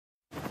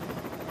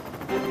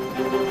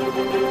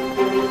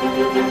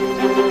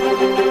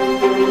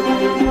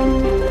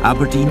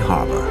Aberdeen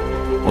Harbour,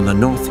 on the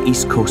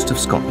north-east coast of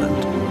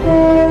Scotland.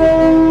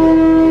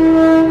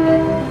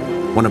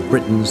 One of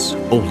Britain's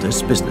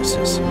oldest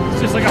businesses.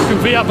 It's just like a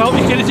conveyor belt,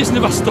 it just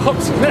never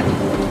stops.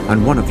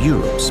 And one of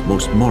Europe's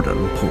most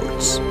modern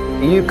ports.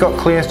 You've got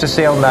clearance to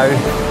sail now.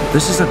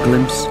 This is a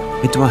glimpse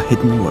into a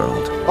hidden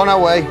world. On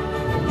our way.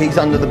 He's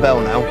under the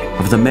bell now.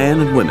 Of the men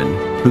and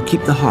women who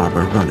keep the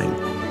harbour running.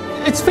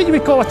 It's what you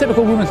would call a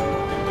typical woman.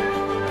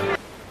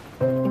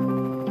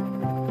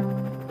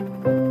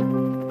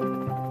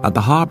 At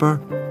the harbour,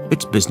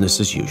 it's business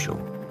as usual.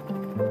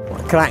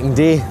 What a cracking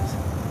day.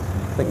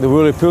 I think the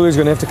woolly pulley's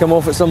going to have to come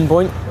off at some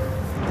point.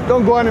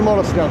 Don't go any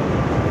more, still.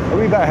 A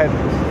wee bit ahead.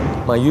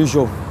 My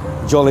usual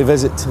jolly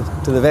visit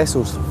to the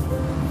vessels.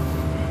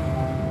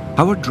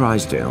 Howard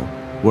Drysdale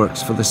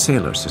works for the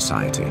Sailors'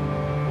 Society,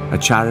 a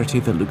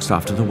charity that looks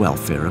after the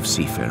welfare of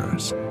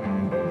seafarers.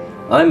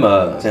 I'm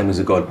a Assemblies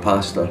of God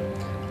pastor,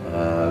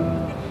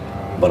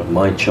 but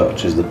my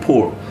church is the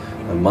port,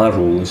 and my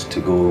role is to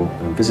go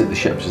and visit the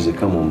ships as they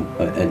come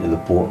into the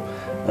port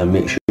and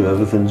make sure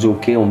everything's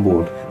okay on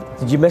board.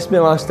 Did you miss me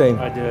last time?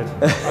 I did.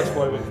 That's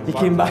why You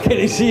came back in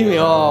to see me?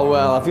 Oh,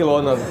 well, I feel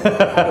honoured.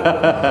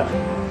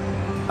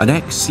 An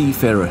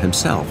ex-seafarer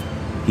himself,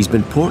 he's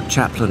been port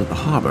chaplain at the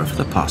harbour for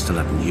the past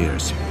 11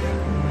 years.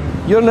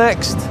 You're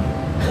next.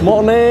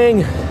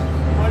 Morning.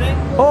 Morning.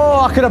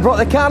 Oh, I could have brought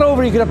the car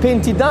over. You could have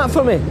painted that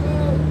for me.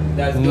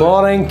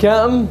 Morning,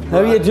 Captain. How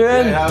are you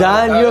doing? Yeah,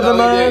 Dan, you're the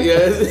man.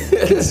 Yes.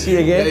 Good to see you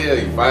again.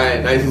 Yeah,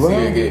 fine. Nice to see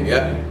you again,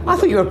 yeah. I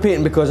thought you were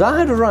painting because I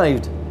had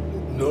arrived.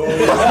 No.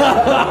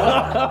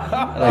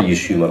 I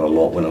use humour a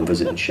lot when I'm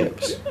visiting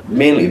ships,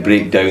 mainly to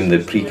break down the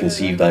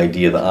preconceived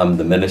idea that I'm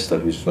the minister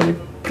who's going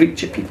to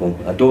preach at people.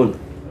 I don't.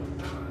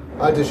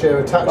 I had to share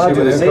a taxi I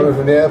do with the him same. coming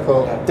from the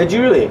airport. Did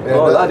you really? Yeah,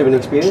 Oh, that'd have been an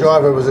experience. The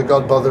driver was a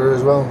god botherer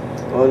as well.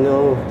 Oh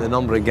no. The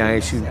number of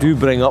guys who do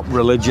bring up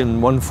religion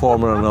in one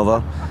form or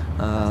another,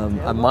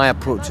 and my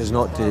approach is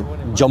not to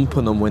jump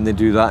on them when they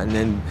do that and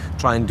then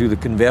try and do the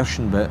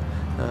conversion bit,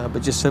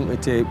 but just simply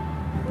to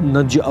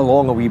nudge it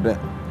along a wee bit,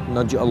 and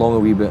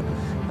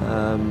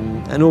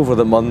over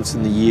the months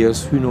and the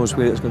years, who knows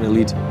where it's going to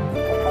lead.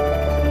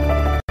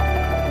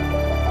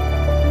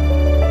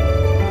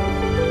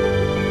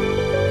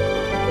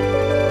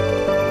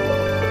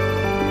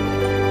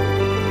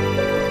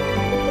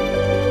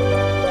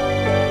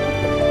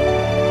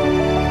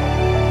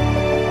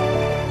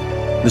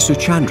 The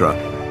Suchandra,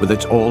 with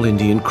its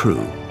all-Indian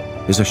crew,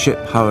 is a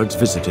ship Howard's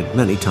visited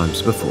many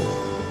times before.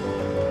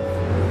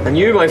 And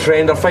you, my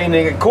friend, are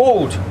finding it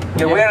cold.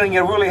 You're wearing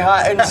your woolly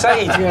hat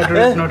inside. Yeah,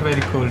 it's not very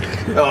cold.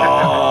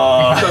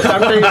 Oh.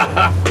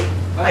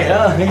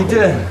 Hiya, how you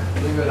doing?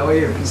 How are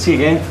you? Good to see you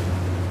again.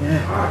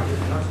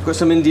 Yeah. Got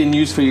some Indian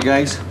news for you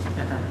guys.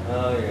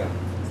 Oh, yeah.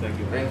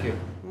 Thank you.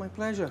 My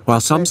pleasure. While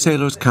some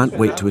sailors can't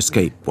wait to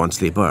escape once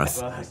they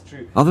berth,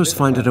 others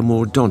find it a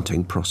more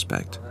daunting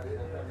prospect.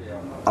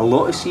 A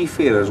lot of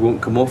seafarers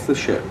won't come off the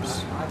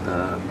ships.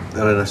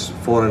 They're in a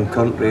foreign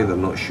country, they're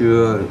not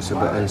sure, it's a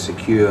bit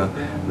insecure,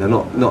 they're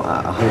not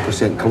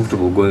 100%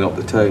 comfortable going up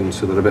the town,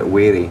 so they're a bit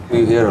wary.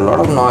 We hear a lot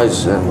of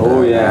noise and,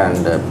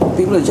 and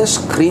people are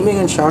just screaming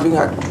and shouting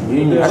at. I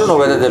don't know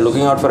whether they're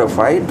looking out for a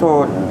fight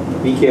or...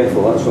 Be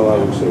careful, that's all I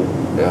would say.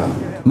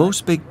 Yeah.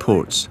 Most big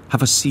ports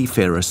have a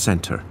seafarers'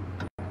 centre,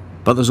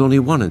 but there's only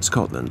one in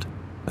Scotland,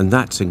 and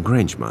that's in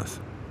Grangemouth.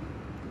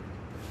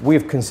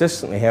 We've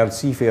consistently heard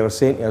seafarers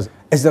saying to us,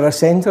 is there a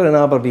centre in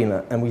Aberdeen?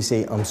 And we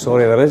say, I'm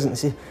sorry, there isn't. They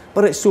say,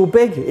 but it's so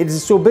big, it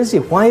is so busy,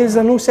 why is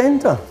there no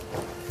centre?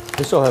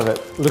 This will have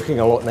it looking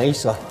a lot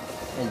nicer.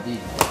 Indeed.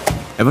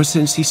 Ever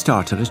since he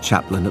started as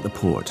chaplain at the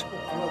port,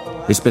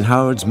 it's been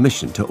Howard's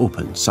mission to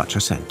open such a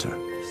centre.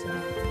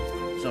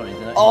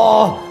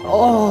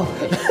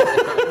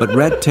 But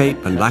red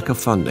tape and lack of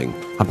funding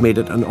have made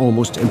it an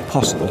almost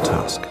impossible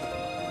task.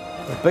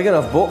 Big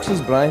enough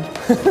boxes, Brian.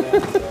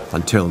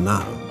 Until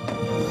now.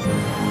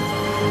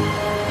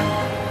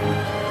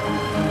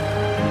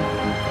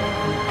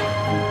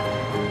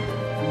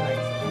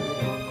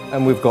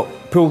 And we've got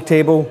pool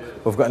table,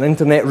 we've got an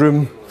internet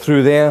room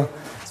through there.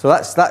 So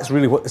that's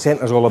really what the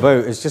centre's all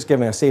about. It's just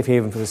giving a safe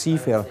haven for the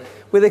seafarer,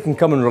 where they can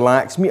come and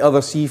relax, meet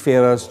other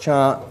seafarers,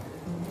 chat.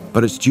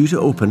 But it's due to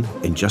open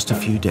in just a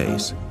few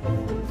days.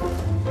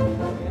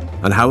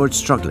 And Howard's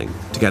struggling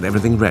to get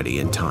everything ready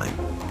in time.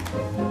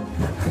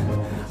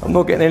 I'm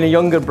not getting any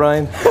younger,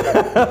 Brian.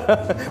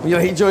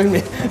 Will you join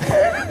me?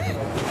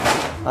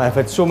 I've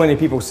had so many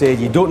people say,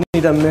 you don't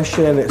need a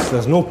mission,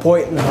 there's no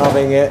point in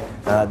having it.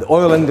 The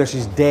oil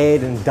industry's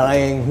dead and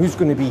dying. Who's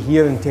going to be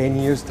here in 10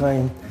 years'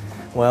 time?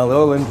 Well, the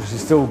oil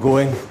industry's still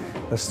going.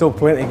 There's still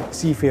plenty of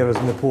seafarers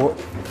in the port,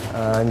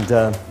 and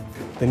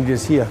they need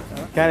us here.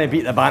 Can't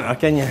beat the banter,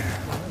 can you?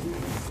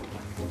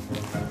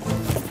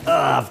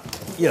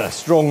 You're a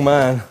strong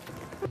man.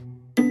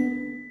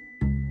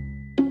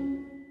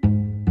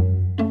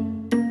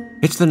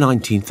 It's the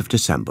 19th of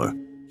December,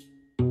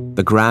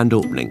 the grand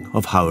opening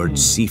of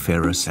Howard's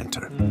Seafarers'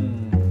 Centre.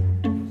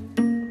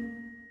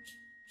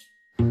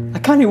 I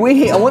can't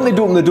wait. I wanted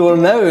to open the door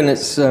now, and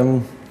it's,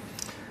 well,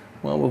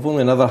 we've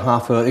only another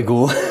half hour to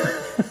go.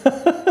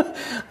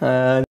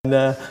 And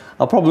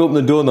I'll probably open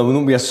the door and there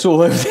won't be a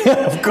soul out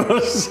there, of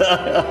course.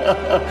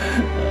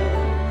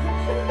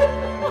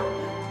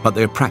 But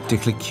they're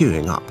practically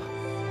queuing up.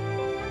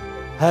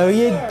 How are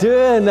you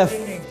doing?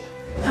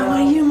 How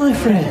are you, my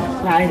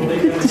friend?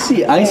 Good to see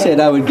you. I said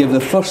I would give the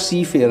first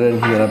seafarer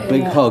in here a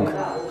big hug.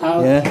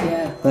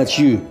 Yeah? That's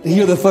you.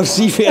 You're the first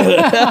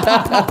seafarer.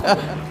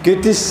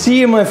 Good to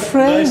see you, my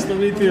friend. Nice to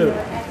meet you.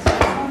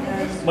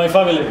 My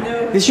family.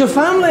 It's your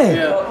family?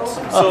 Yeah.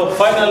 So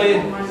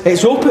finally,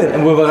 it's open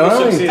and we've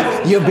arrived.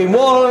 You've been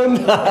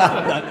warned.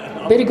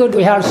 Very good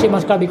we have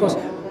Seaman's Club because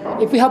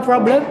if we have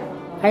problem,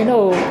 I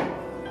know.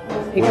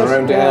 Because,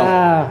 around to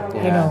help.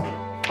 You know.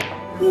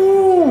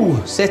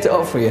 Ooh, set it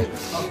up for you.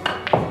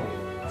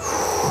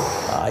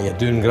 You're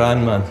doing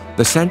grand, man.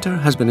 The centre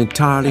has been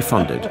entirely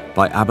funded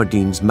by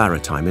Aberdeen's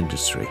maritime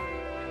industry.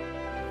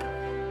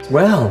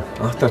 Well,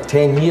 after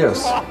 10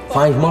 years,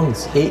 5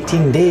 months,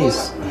 18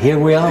 days, here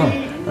we are.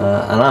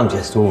 And I'm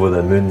just over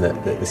the moon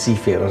that the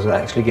seafarers are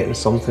actually getting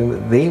something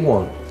that they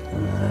want.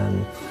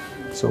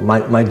 So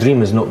my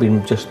dream has not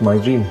been just my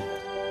dream.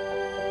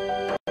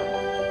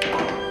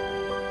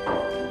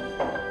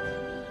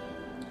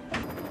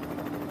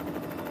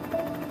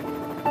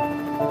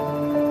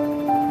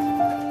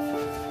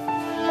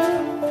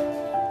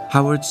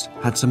 Howard's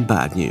had some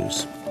bad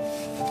news.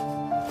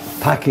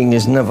 Packing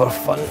is never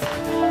fun.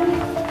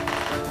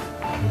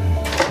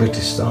 Where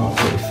to start,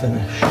 where to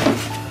finish.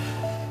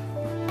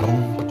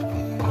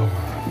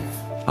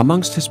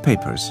 Amongst his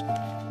papers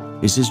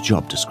is his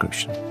job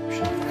description.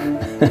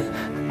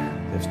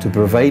 It's to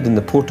provide in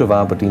the Port of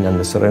Aberdeen and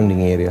the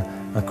surrounding area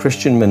a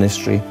Christian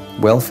ministry,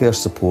 welfare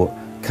support,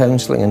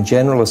 counselling and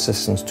general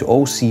assistance to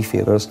all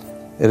seafarers,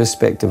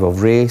 irrespective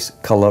of race,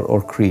 colour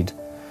or creed.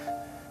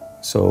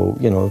 So,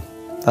 you know,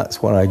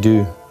 that's what I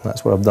do.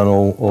 That's what I've done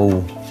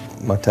all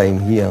my time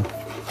here.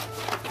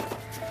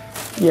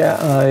 Yeah,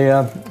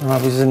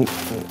 I was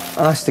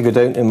asked to go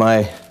down to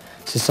my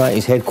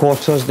society's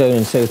headquarters down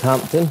in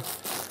Southampton,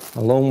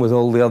 along with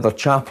all the other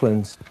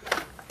chaplains.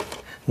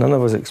 None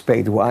of us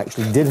expected what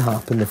actually did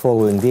happen the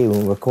following day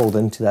when we were called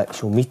into the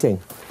actual meeting.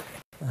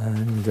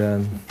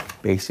 And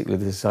basically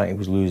the society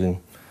was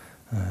losing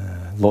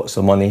lots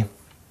of money,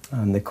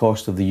 and the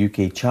cost of the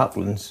UK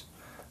chaplains,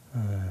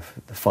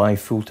 the 5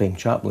 full-time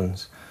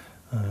chaplains,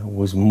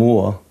 was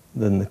more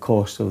than the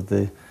cost of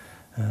the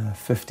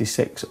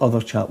 56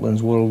 other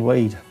chaplains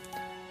worldwide.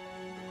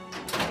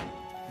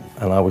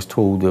 And I was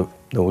told that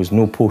there was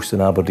no post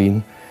in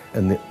Aberdeen,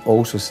 and they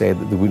also said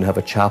that they wouldn't have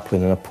a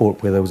chaplain in a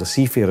port where there was a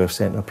seafarer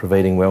centre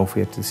providing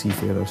welfare to the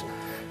seafarers.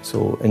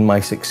 So in my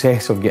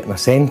success of getting a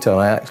centre,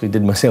 I actually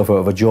did myself out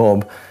of a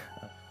job.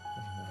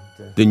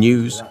 The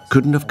news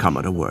couldn't have come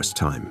at a worse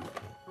time.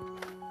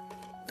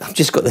 I've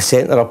just got the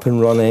centre up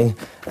and running,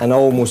 and I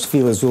almost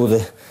feel as though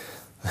the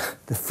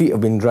feet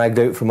have been dragged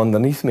out from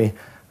underneath me,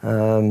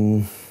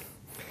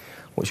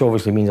 which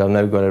obviously means I've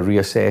now got to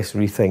reassess,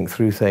 rethink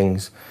through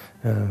things,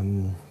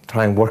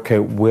 try and work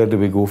out where do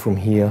we go from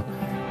here.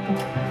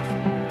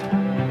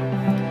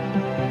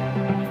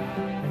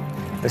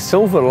 The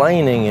silver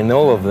lining in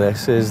all of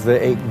this is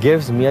that it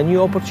gives me a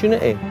new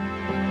opportunity.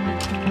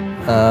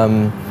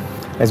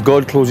 As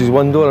God closes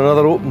one door,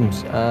 another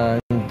opens,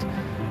 and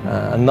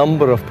a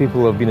number of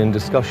people have been in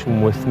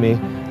discussion with me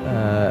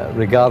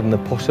regarding the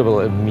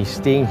possibility of me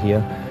staying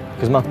here,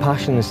 because my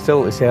passion is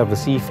still to serve the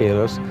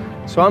seafarers.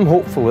 So I'm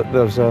hopeful that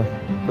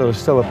there is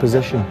still a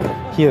position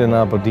here in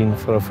Aberdeen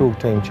for a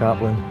full-time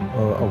chaplain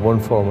of one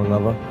form or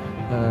another.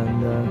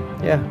 And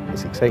yeah,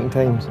 it's exciting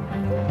times.